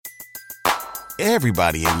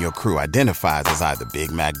Everybody in your crew identifies as either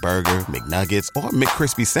Big Mac Burger, McNuggets, or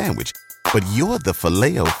McCrispy Sandwich. But you're the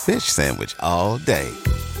Filet-O-Fish Sandwich all day.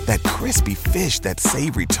 That crispy fish, that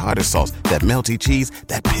savory tartar sauce, that melty cheese,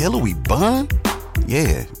 that pillowy bun.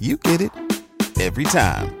 Yeah, you get it. Every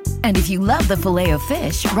time. And if you love the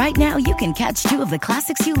Filet-O-Fish, right now you can catch two of the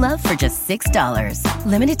classics you love for just $6.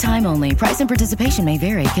 Limited time only. Price and participation may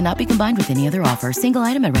vary. Cannot be combined with any other offer. Single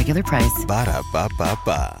item at regular price.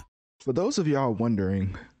 Ba-da-ba-ba-ba. For those of y'all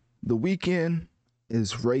wondering, The Weeknd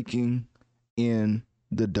is raking in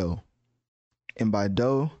the dough. And by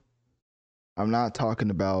dough, I'm not talking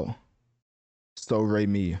about So Ray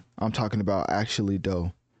Me. I'm talking about actually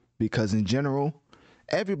dough. Because in general,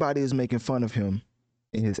 everybody is making fun of him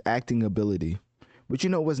and his acting ability. But you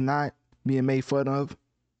know what's not being made fun of?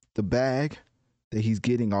 The bag that he's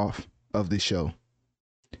getting off of this show.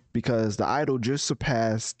 Because The Idol just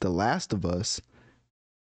surpassed The Last of Us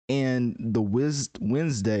and the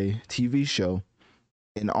Wednesday TV show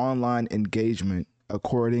in online engagement,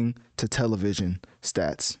 according to television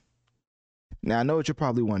stats. Now, I know what you're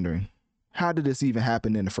probably wondering. How did this even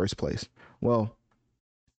happen in the first place? Well,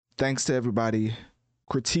 thanks to everybody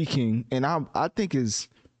critiquing, and I think is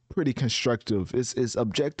pretty constructive. It's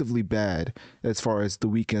objectively bad as far as The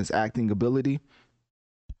Weeknd's acting ability.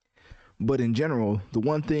 But in general, the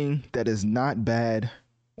one thing that is not bad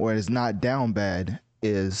or is not down bad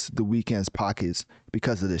is The Weeknd's pockets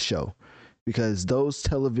because of this show. Because those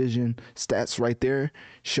television stats right there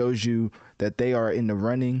shows you that they are in the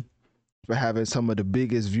running for having some of the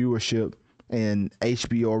biggest viewership in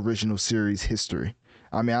HBO original series history.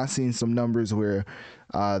 I mean, I've seen some numbers where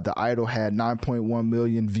The Idol had 9.1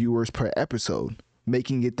 million viewers per episode,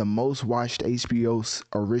 making it the most watched HBO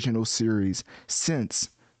original series since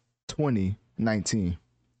 2019.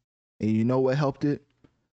 And you know what helped it?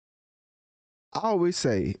 I always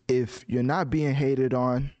say, if you're not being hated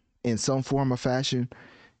on in some form or fashion,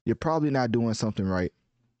 you're probably not doing something right.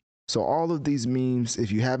 So all of these memes,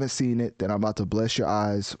 if you haven't seen it, then I'm about to bless your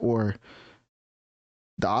eyes, or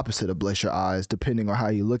the opposite of bless your eyes, depending on how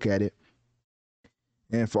you look at it.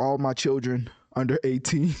 And for all my children under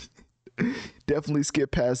 18, definitely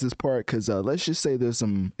skip past this part, because let's just say there's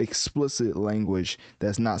some explicit language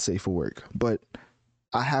that's not safe for work. But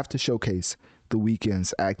I have to showcase The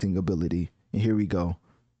Weeknd's acting ability. And here we go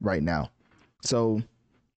right now. So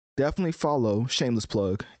definitely follow, shameless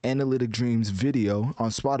plug, Analytic Dreams video on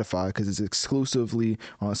Spotify, because it's exclusively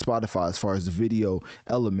on Spotify as far as the video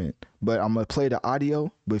element. But I'm going to play the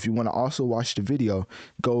audio. But if you want to also watch the video,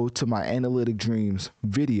 go to my Analytic Dreams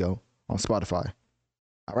video on Spotify.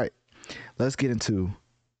 All right, let's get into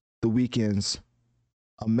The Weeknd's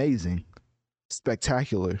amazing,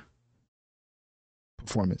 spectacular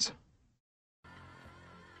performance.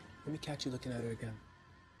 Let me catch you looking at her again.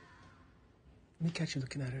 Let me catch you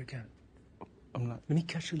looking at her again. I'm not. Let me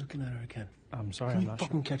catch you looking at her again. I'm sorry, Let me I'm not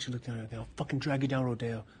fucking sure. catch you looking at her again. I'll fucking drag you down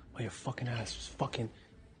Rodeo while your fucking ass just fucking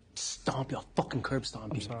stomp you. I'll fucking curb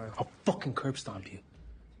stomp you. I'm sorry. I'll fucking curb stomp you.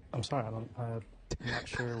 I'm sorry, I'm not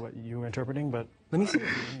sure what you were interpreting, but Let me see.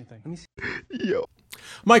 anything. Let me see. Yo.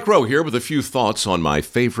 Mike Rowe here with a few thoughts on my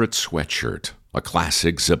favorite sweatshirt, a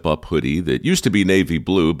classic zip-up hoodie that used to be navy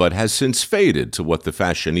blue but has since faded to what the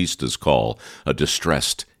fashionistas call a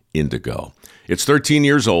distressed indigo. It's 13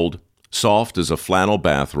 years old, soft as a flannel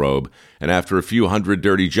bathrobe, and after a few hundred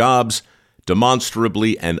dirty jobs,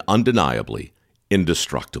 demonstrably and undeniably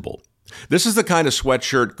indestructible. This is the kind of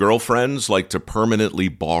sweatshirt girlfriends like to permanently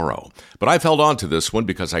borrow, but I've held on to this one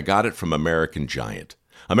because I got it from American Giant.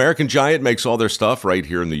 American Giant makes all their stuff right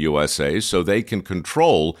here in the USA so they can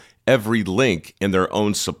control every link in their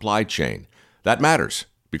own supply chain. That matters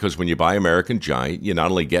because when you buy American Giant, you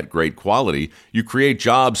not only get great quality, you create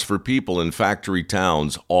jobs for people in factory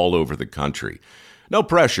towns all over the country. No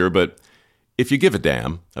pressure, but if you give a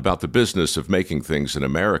damn about the business of making things in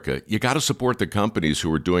America, you got to support the companies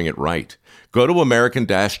who are doing it right. Go to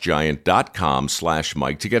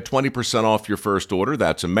american-giant.com/Mike to get 20% off your first order.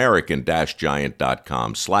 That's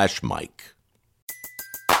american-giant.com/Mike.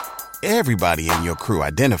 Everybody in your crew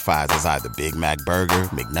identifies as either Big Mac Burger,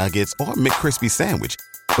 McNuggets, or McCrispy Sandwich.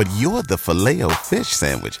 But you're the Filet-O-Fish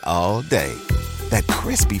Sandwich all day. That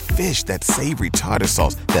crispy fish, that savory tartar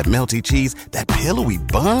sauce, that melty cheese, that pillowy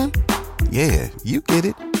bun. Yeah, you get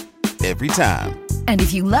it. Every time. And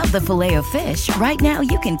if you love the Filet-O-Fish, right now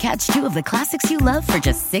you can catch two of the classics you love for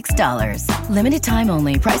just $6. Limited time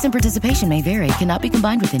only. Price and participation may vary. Cannot be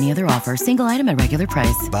combined with any other offer. Single item at regular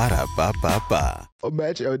price. Ba-da-ba-ba-ba.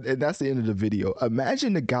 Imagine, and that's the end of the video.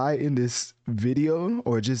 Imagine the guy in this video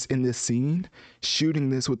or just in this scene shooting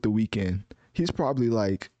this with The Weeknd. He's probably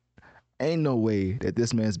like, Ain't no way that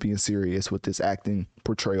this man's being serious with this acting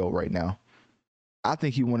portrayal right now. I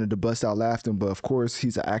think he wanted to bust out laughing, but of course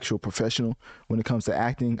he's an actual professional when it comes to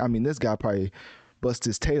acting. I mean, this guy probably bust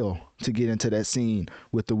his tail to get into that scene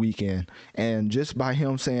with The Weeknd. And just by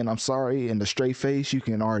him saying I'm sorry in the straight face, you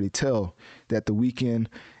can already tell that The Weeknd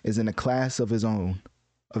is in a class of his own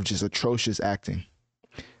of just atrocious acting.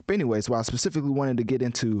 But anyways, what I specifically wanted to get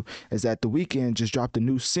into is that The Weeknd just dropped a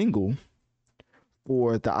new single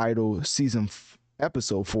for the Idol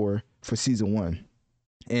episode 4 for season 1.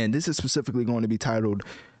 And this is specifically going to be titled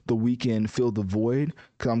The Weeknd Fill the Void,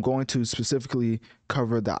 because I'm going to specifically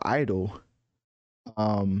cover the Idol,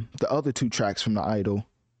 the other 2 tracks from the Idol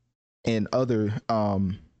and other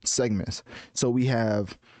segments. So we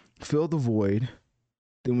have Fill the Void,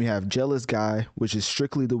 then we have Jealous Guy, which is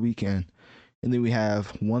strictly The Weeknd, and then we have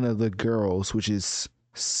One of the Girls, which is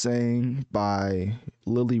sang by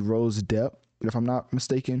Lily Rose Depp, if I'm not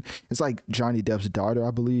mistaken. It's like Johnny Depp's daughter,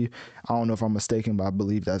 I believe. I don't know if I'm mistaken, but I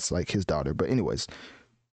believe that's like his daughter. But anyways,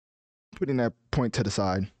 putting that point to the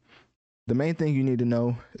side, the main thing you need to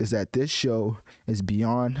know is that this show is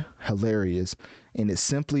beyond hilarious, and it's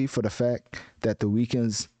simply for the fact that The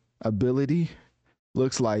Weeknd's ability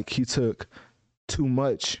looks like he took too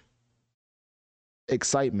much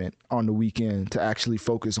excitement on The Weeknd to actually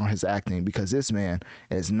focus on his acting, because this man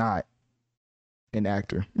is not an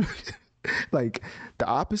actor. Like, the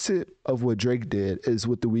opposite of what Drake did is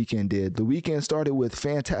what The Weeknd did. The Weeknd started with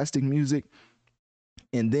fantastic music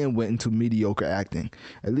and then went into mediocre acting.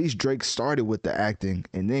 At least Drake started with the acting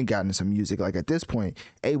and then got into some music. Like, at this point,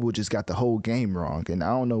 Abel just got the whole game wrong. And I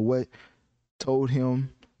don't know what told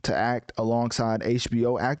him to act alongside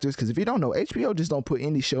HBO actors, because if you don't know, HBO just don't put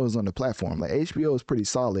any shows on the platform. Like, HBO is pretty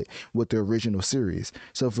solid with the original series.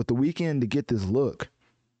 So for The Weeknd to get this look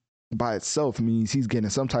by itself means he's getting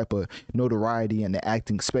some type of notoriety in the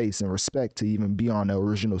acting space and respect to even be on the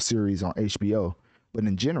original series on HBO. But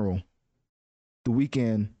in general, The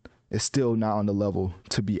Weeknd is still not on the level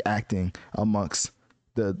to be acting amongst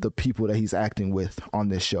the people that he's acting with on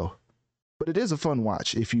this show. But it is a fun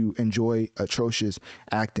watch if you enjoy atrocious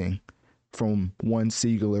acting from one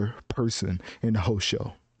singular person in the whole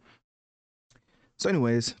show. So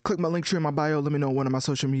anyways, click my link tree in my bio. Let me know on one of my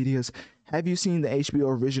social medias. Have you seen the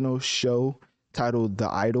HBO original show titled The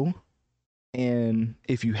Idol? And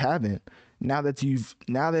if you haven't, now that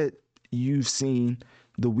you've seen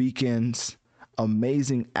The Weeknd's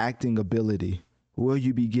amazing acting ability, will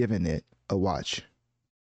you be giving it a watch?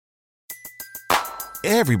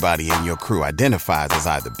 Everybody in your crew identifies as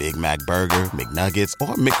either Big Mac Burger, McNuggets,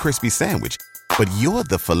 or McCrispy Sandwich. But you're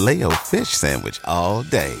the Filet-O-Fish Sandwich all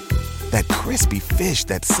day. That crispy fish,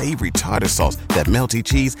 that savory tartar sauce, that melty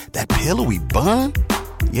cheese, that pillowy bun.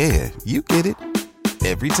 Yeah, you get it.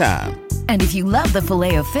 Every time. And if you love the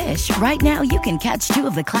Filet-O-Fish, right now you can catch 2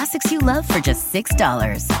 of the classics you love for just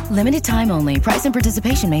 $6. Limited time only. Price and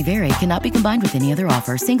participation may vary. Cannot be combined with any other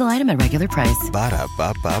offer. Single item at regular price.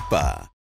 Ba-da-ba-ba-ba.